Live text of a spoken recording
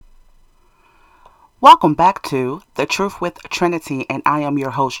Welcome back to The Truth with Trinity, and I am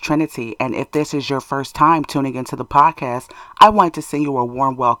your host, Trinity. And if this is your first time tuning into the podcast, I want to send you a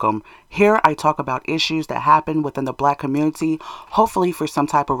warm welcome. Here, I talk about issues that happen within the black community, hopefully for some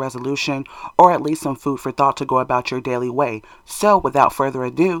type of resolution or at least some food for thought to go about your daily way. So, without further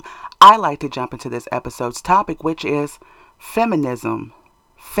ado, I like to jump into this episode's topic, which is feminism,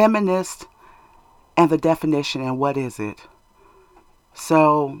 feminist, and the definition, and what is it?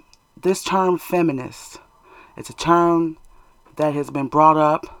 So, this term feminist, it's a term that has been brought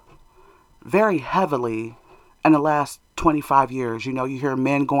up very heavily in the last 25 years. You hear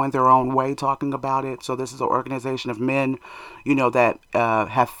men going their own way talking about it. So, this is an organization of men, that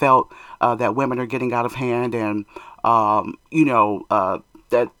have felt that women are getting out of hand and,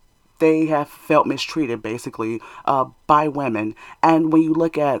 that they have felt mistreated basically by women. And when you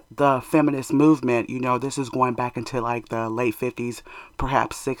look at the feminist movement, this is going back into like the late 50s,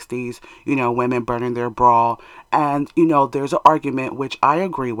 perhaps 60s, women burning their bra. And, there's an argument which I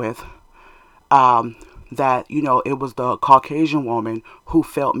agree with, um, that it was the Caucasian woman who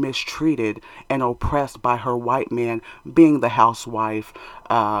felt mistreated and oppressed by her white man, being the housewife,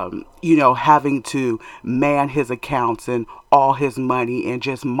 having to man his accounts and all his money and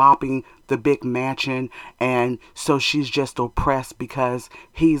just mopping the big mansion. And so she's just oppressed because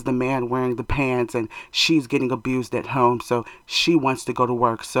he's the man wearing the pants and she's getting abused at home. So she wants to go to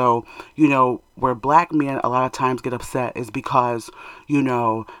work. So, where black men a lot of times get upset is because,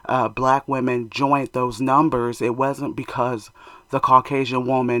 black women joined those numbers. It wasn't because the Caucasian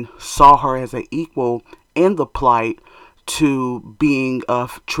woman saw her as an equal in the plight to being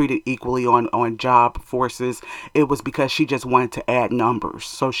treated equally on job forces. It was because she just wanted to add numbers.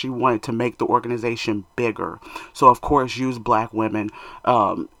 So she wanted to make the organization bigger. So, of course, use black women.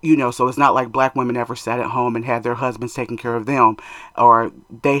 So it's not like black women ever sat at home and had their husbands taking care of them, or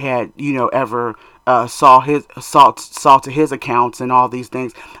they had, ever saw to his accounts and all these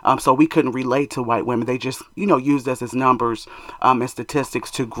things. So we couldn't relate to white women. They just, used us as numbers and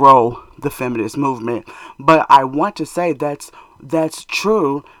statistics to grow the feminist movement. But I want to say that's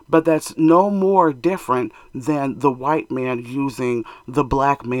true, but that's no more different than the white man using the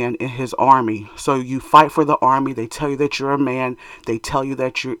black man in his army. So you fight for the army. They tell you that you're a man. They tell you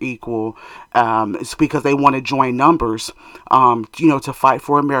that you're equal. It's because they want to join numbers, to fight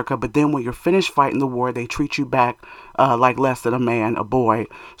for America. But then when you're finished fighting the war, they treat you back like less than a man, a boy.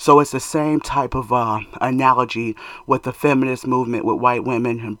 So it's the same type of analogy with the feminist movement with white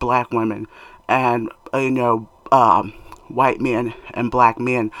women and black women and, white men and black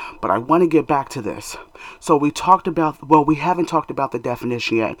men. But I want to get back to this. So we haven't talked about the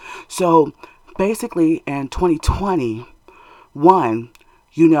definition yet. So basically in 2021,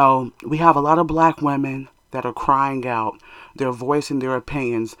 we have a lot of black women that are crying out. They're voicing their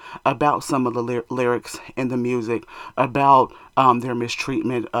opinions about some of the lyrics in the music, about their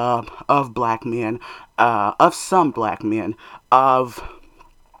mistreatment of black men, of some black men, of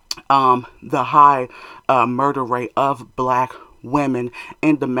the high murder rate of black women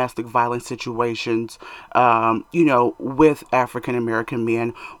in domestic violence situations, with African American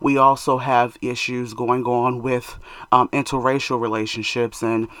men. We also have issues going on with interracial relationships,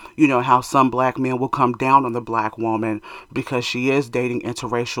 and, how some black men will come down on the black woman because she is dating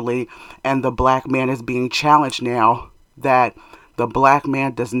interracially, and the black man is being challenged now that the black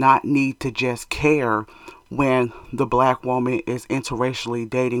man does not need to just care when the black woman is interracially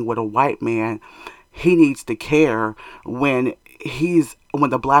dating with a white man. He needs to care when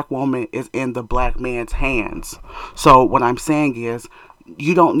the black woman is in the black man's hands. So what I'm saying is,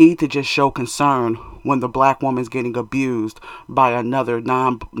 you don't need to just show concern when the black woman's getting abused by another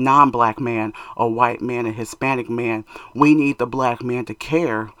non-black man, a white man, a Hispanic man. We need the black man to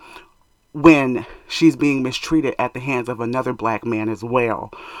care when she's being mistreated at the hands of another black man as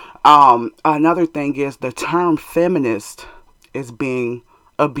well. Another thing is the term feminist is being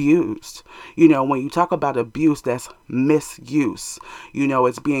abused. When you talk about abuse, that's misuse.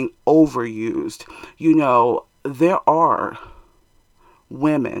 It's being overused. There are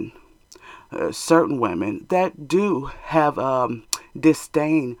women, certain women, that do have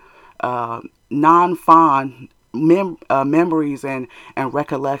disdain, non-fond memories and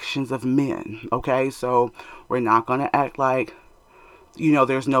recollections of men. Okay, so we're not going to act like,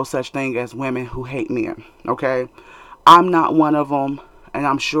 there's no such thing as women who hate men. Okay, I'm not one of them, and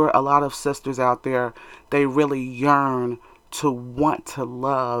I'm sure a lot of sisters out there, they really yearn to want to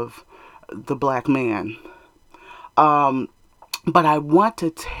love the black man. Um, but I want to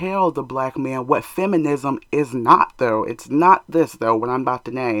tell the black man what feminism is not, though. It's not this, though, what I'm about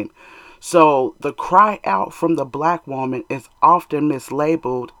to name. So the cry out from the black woman is often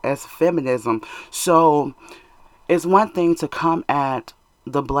mislabeled as feminism. So it's one thing to come at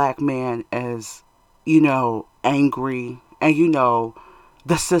the black man as, angry, and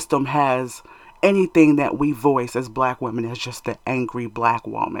the system has anything that we voice as black women as just the angry black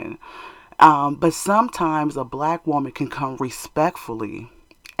woman. But sometimes a black woman can come respectfully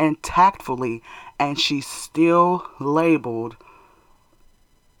and tactfully, and she's still labeled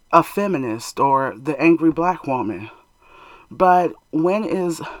a feminist or the angry black woman. But when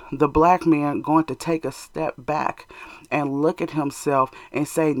is the black man going to take a step back and look at himself and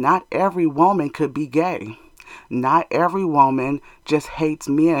say, not every woman could be gay? Not every woman just hates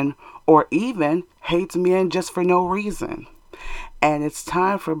men or even hates men just for no reason. And it's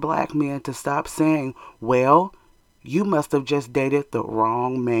time for black men to stop saying, well, you must have just dated the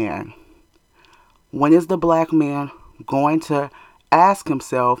wrong man. When is the black man going to ask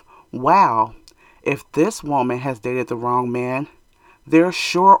himself, wow, if this woman has dated the wrong man, there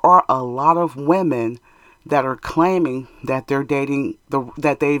sure are a lot of women that are claiming that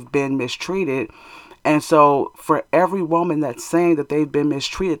that they've been mistreated. And so for every woman that's saying that they've been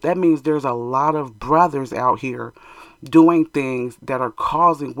mistreated, that means there's a lot of brothers out here doing things that are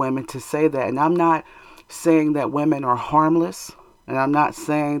causing women to say that. And I'm not saying that women are harmless, and I'm not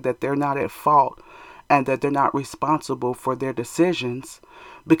saying that they're not at fault and that they're not responsible for their decisions,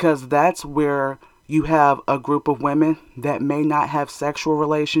 because that's where you have a group of women that may not have sexual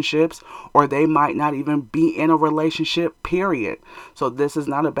relationships, or they might not even be in a relationship, period. So this is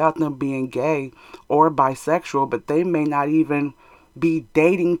not about them being gay or bisexual, but they may not even be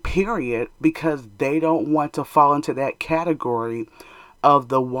dating, period, because they don't want to fall into that category of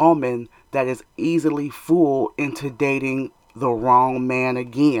the woman that is easily fooled into dating the wrong man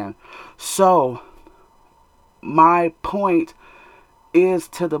again. So my point is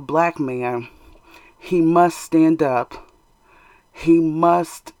to the black man, he must stand up. He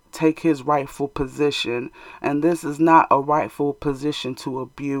must take his rightful position. And this is not a rightful position to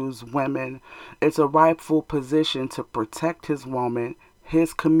abuse women. It's a rightful position to protect his woman,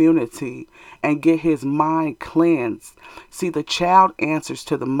 his community, and get his mind cleansed. See, the child answers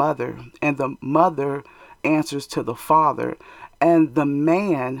to the mother, and the mother answers to the father, and the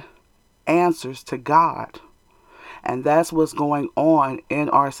man answers to God. And that's what's going on in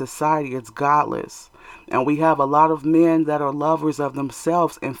our society. It's godless. And we have a lot of men that are lovers of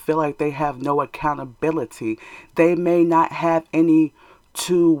themselves and feel like they have no accountability. They may not have any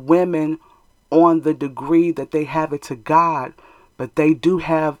to women on the degree that they have it to God, but they do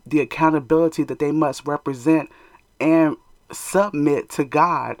have the accountability that they must represent and submit to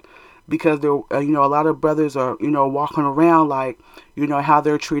God, because they're a lot of brothers are walking around like how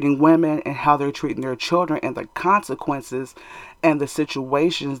they're treating women and how they're treating their children, and the consequences and the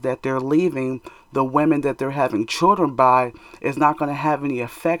situations that they're leaving the women that they're having children by is not going to have any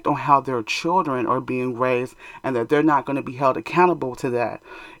effect on how their children are being raised, and that they're not going to be held accountable to that.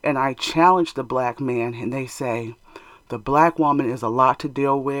 And I challenge the black man, and they say the black woman is a lot to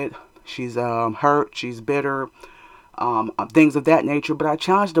deal with. She's hurt, she's bitter, things of that nature. But I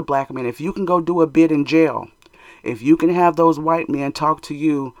challenge the black man, if you can go do a bid in jail, if you can have those white men talk to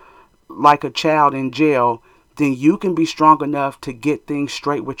you like a child in jail, then you can be strong enough to get things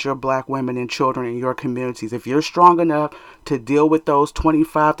straight with your black women and children in your communities. If you're strong enough to deal with those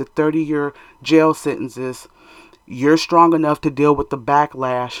 25 to 30-year jail sentences, you're strong enough to deal with the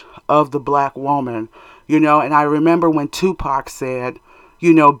backlash of the black woman. And I remember when Tupac said,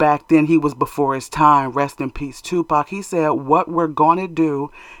 back then he was before his time, rest in peace, Tupac. He said, what we're going to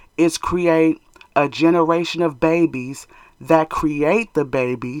do is create a generation of babies that create the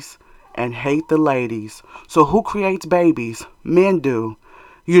babies and hate the ladies. So who creates babies? Men do,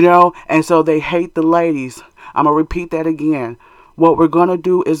 and so they hate the ladies. I'm going to repeat that again. What we're going to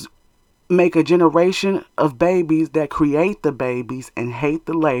do is make a generation of babies that create the babies and hate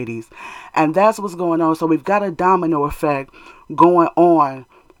the ladies. And that's what's going on. So we've got a domino effect going on,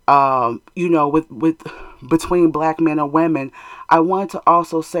 with between black men and women. I want to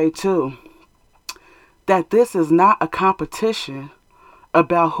also say too that this is not a competition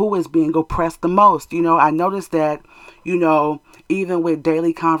about who is being oppressed the most. I noticed that, even with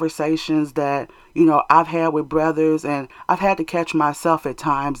daily conversations that, I've had with brothers, and I've had to catch myself at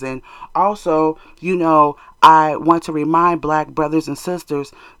times. And also, I want to remind black brothers and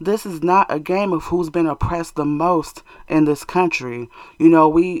sisters, this is not a game of who's been oppressed the most in this country. I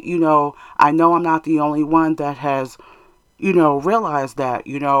know I'm not the only one that has, realized that,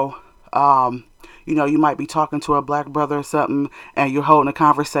 You know, you might be talking to a black brother or something, and you're holding a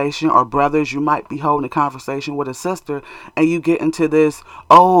conversation, or brothers, you might be holding a conversation with a sister, and you get into this,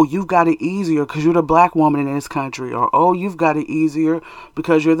 oh, you've got it easier because you're the black woman in this country, or oh, you've got it easier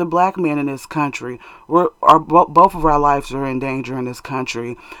because you're the black man in this country. Both of our lives are in danger in this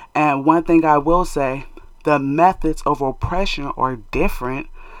country. And one thing I will say, the methods of oppression are different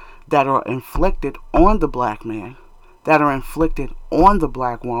that are inflicted on the black man, that are inflicted on the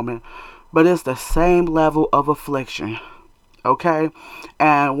black woman, but it's the same level of affliction. Okay?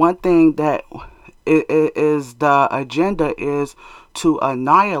 And one thing that is the agenda is to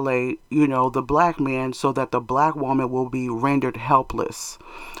annihilate, you know, the black man so that the black woman will be rendered helpless.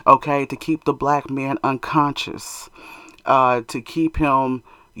 Okay? To keep the black man unconscious. To keep him,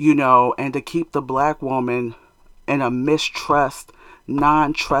 you know, and to keep the black woman in a mistrust,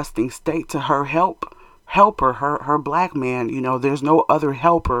 non-trusting state to her helper, her black man. You know, there's no other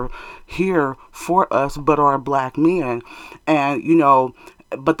helper here for us but our black men. And, you know,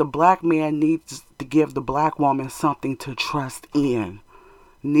 but the black man needs to give the black woman something to trust in,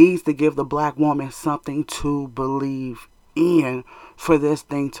 needs to give the black woman something to believe in for this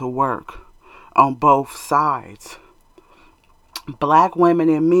thing to work on both sides. Black women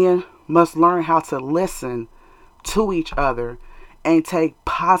and men must learn how to listen to each other and take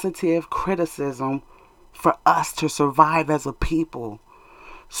positive criticism for us to survive as a people.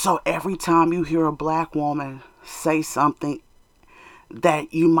 So every time you hear a black woman say something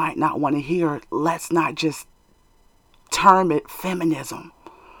that you might not want to hear, let's not just term it feminism.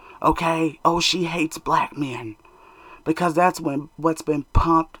 Okay? Oh, she hates black men. Because that's what's been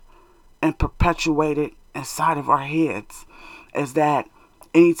pumped and perpetuated inside of our heads is that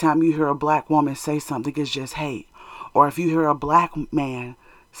anytime you hear a black woman say something, it's just hate. Or if you hear a black man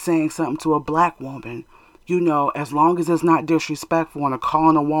saying something to a black woman, you know, as long as it's not disrespectful and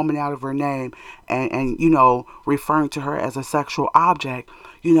calling a woman out of her name and, you know, referring to her as a sexual object,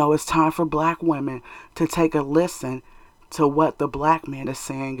 you know, it's time for black women to take a listen to what the black man is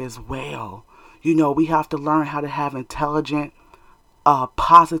saying as well. You know, we have to learn how to have intelligent,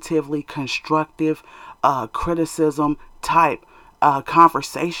 positively constructive, criticism type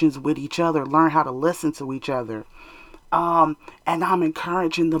conversations with each other, learn how to listen to each other. And I'm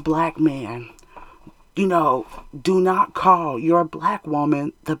encouraging the black man, you know, do not call your black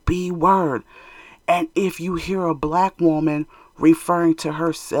woman the B word. And if you hear a black woman referring to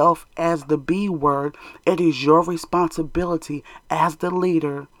herself as the B word, it is your responsibility as the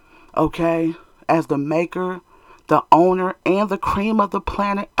leader, okay, as the maker, the owner, and the cream of the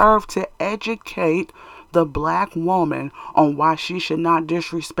planet Earth to educate the black woman on why she should not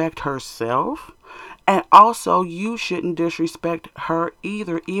disrespect herself. And also, you shouldn't disrespect her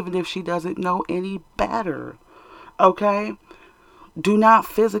either, even if she doesn't know any better. Okay? Do not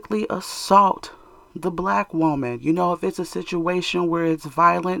physically assault the black woman. You know, if it's a situation where it's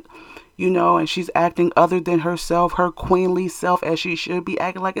violent, you know, and she's acting other than herself, her queenly self, as she should be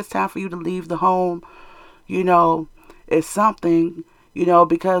acting, like it's time for you to leave the home, you know, it's something, you know,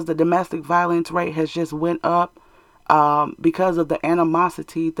 because the domestic violence rate has just went up because of the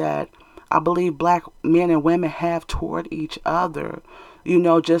animosity that I believe black men and women have toward each other. You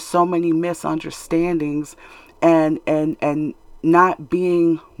know, just so many misunderstandings and not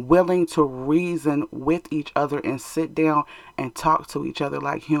being willing to reason with each other and sit down and talk to each other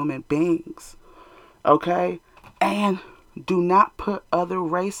like human beings. Okay? And do not put other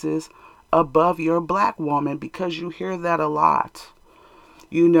races above your black woman, because you hear that a lot.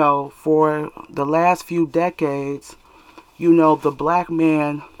 You know, for the last few decades, you know, the black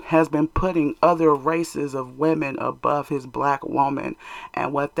man has been putting other races of women above his black woman.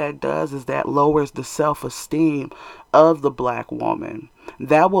 And what that does is that lowers the self-esteem of the black woman.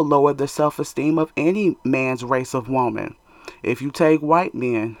 That will lower the self-esteem of any man's race of woman. If you take white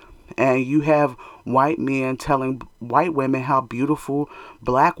men and you have white men telling white women how beautiful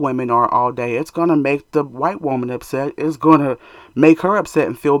black women are all day, it's going to make the white woman upset. It's going to make her upset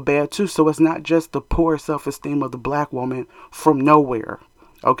and feel bad too. So it's not just the poor self-esteem of the black woman from nowhere.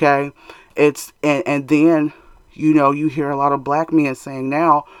 Okay? And then, you know, you hear a lot of black men saying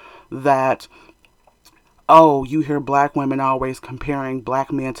now that, oh, you hear black women always comparing black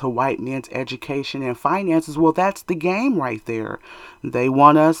men to white men's education and finances. Well, that's the game right there. They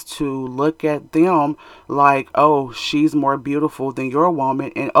want us to look at them like, oh, she's more beautiful than your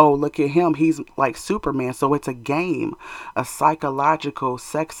woman. And oh, look at him. He's like Superman. So it's a game, a psychological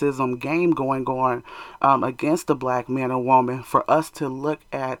sexism game going on against the black man and woman for us to look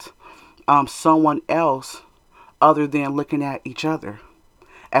at someone else other than looking at each other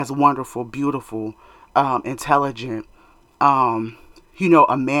as wonderful, beautiful, intelligent, um,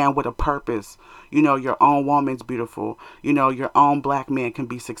 a man with a purpose. Your own woman's beautiful. Your own black man can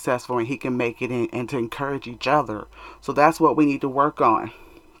be successful and he can make it, and to encourage each other. So that's what we need to work on.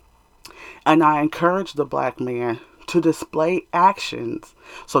 And I encourage the black man to display actions.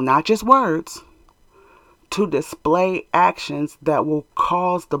 So not just words, to display actions that will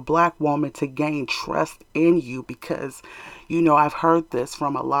cause the black woman to gain trust in you, because I've heard this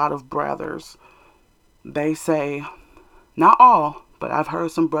from a lot of brothers. They say, not all, but I've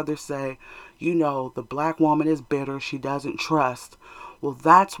heard some brothers say, the black woman is bitter, she doesn't trust. Well,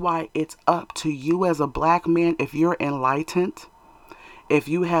 that's why it's up to you as a black man, if you're enlightened, if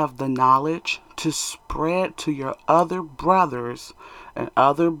you have the knowledge, to spread to your other brothers and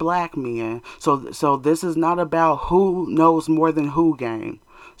other black men. So this is not about who knows more than who game.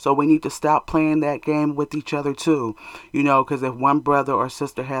 So we need to stop playing that game with each other too. Because if one brother or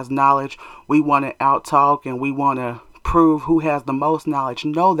sister has knowledge, we want to out talk and we want to prove who has the most knowledge.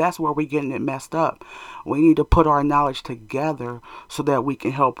 No, that's where we're getting it messed up. We need to put our knowledge together so that we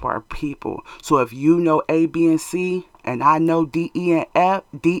can help our people. So if you know A, B, and C, and I know D, E, and F,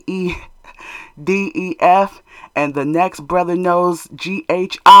 D, E, F, and the next brother knows G,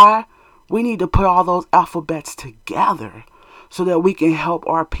 H, I, we need to put all those alphabets together so that we can help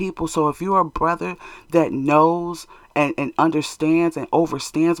our people. So if you're a brother that knows and understands and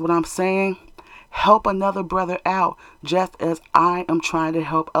overstands what I'm saying, help another brother out, just as I am trying to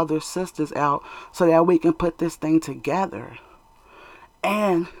help other sisters out, so that we can put this thing together.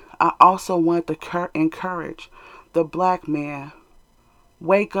 And I also want to encourage the black man.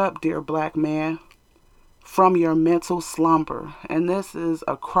 Wake up, dear black man, from your mental slumber. And this is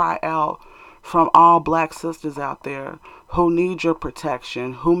a cry out from all black sisters out there who need your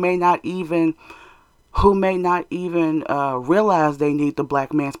protection, who may not even realize they need the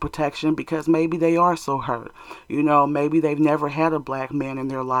black man's protection, because maybe they are so hurt. Maybe they've never had a black man in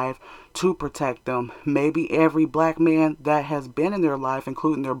their life to protect them. Maybe every black man that has been in their life,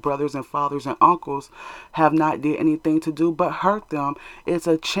 including their brothers and fathers and uncles, have not did anything to do but hurt them. It's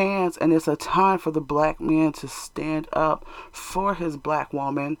a chance and it's a time for the black man to stand up for his black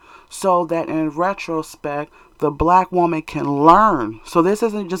woman, so that in retrospect, the black woman can learn. So this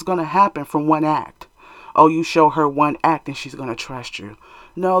isn't just going to happen from one act. Oh, you show her one act and she's going to trust you.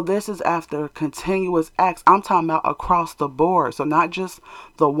 No, this is after continuous acts. I'm talking about across the board. So not just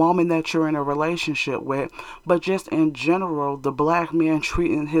the woman that you're in a relationship with, but just in general, the black man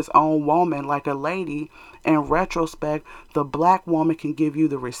treating his own woman like a lady. In retrospect, the black woman can give you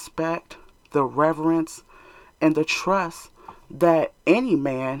the respect, the reverence, and the trust that any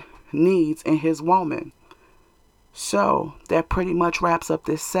man needs in his woman. So that pretty much wraps up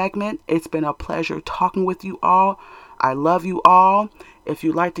this segment. It's been a pleasure talking with you all. I love you all. If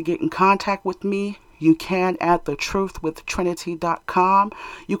you'd like to get in contact with me, you can at thetruthwithtrinity.com.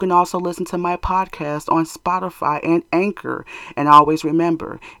 You can also listen to my podcast on Spotify and Anchor. And always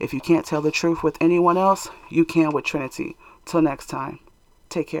remember, if you can't tell the truth with anyone else, you can with Trinity. Till next time,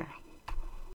 take care.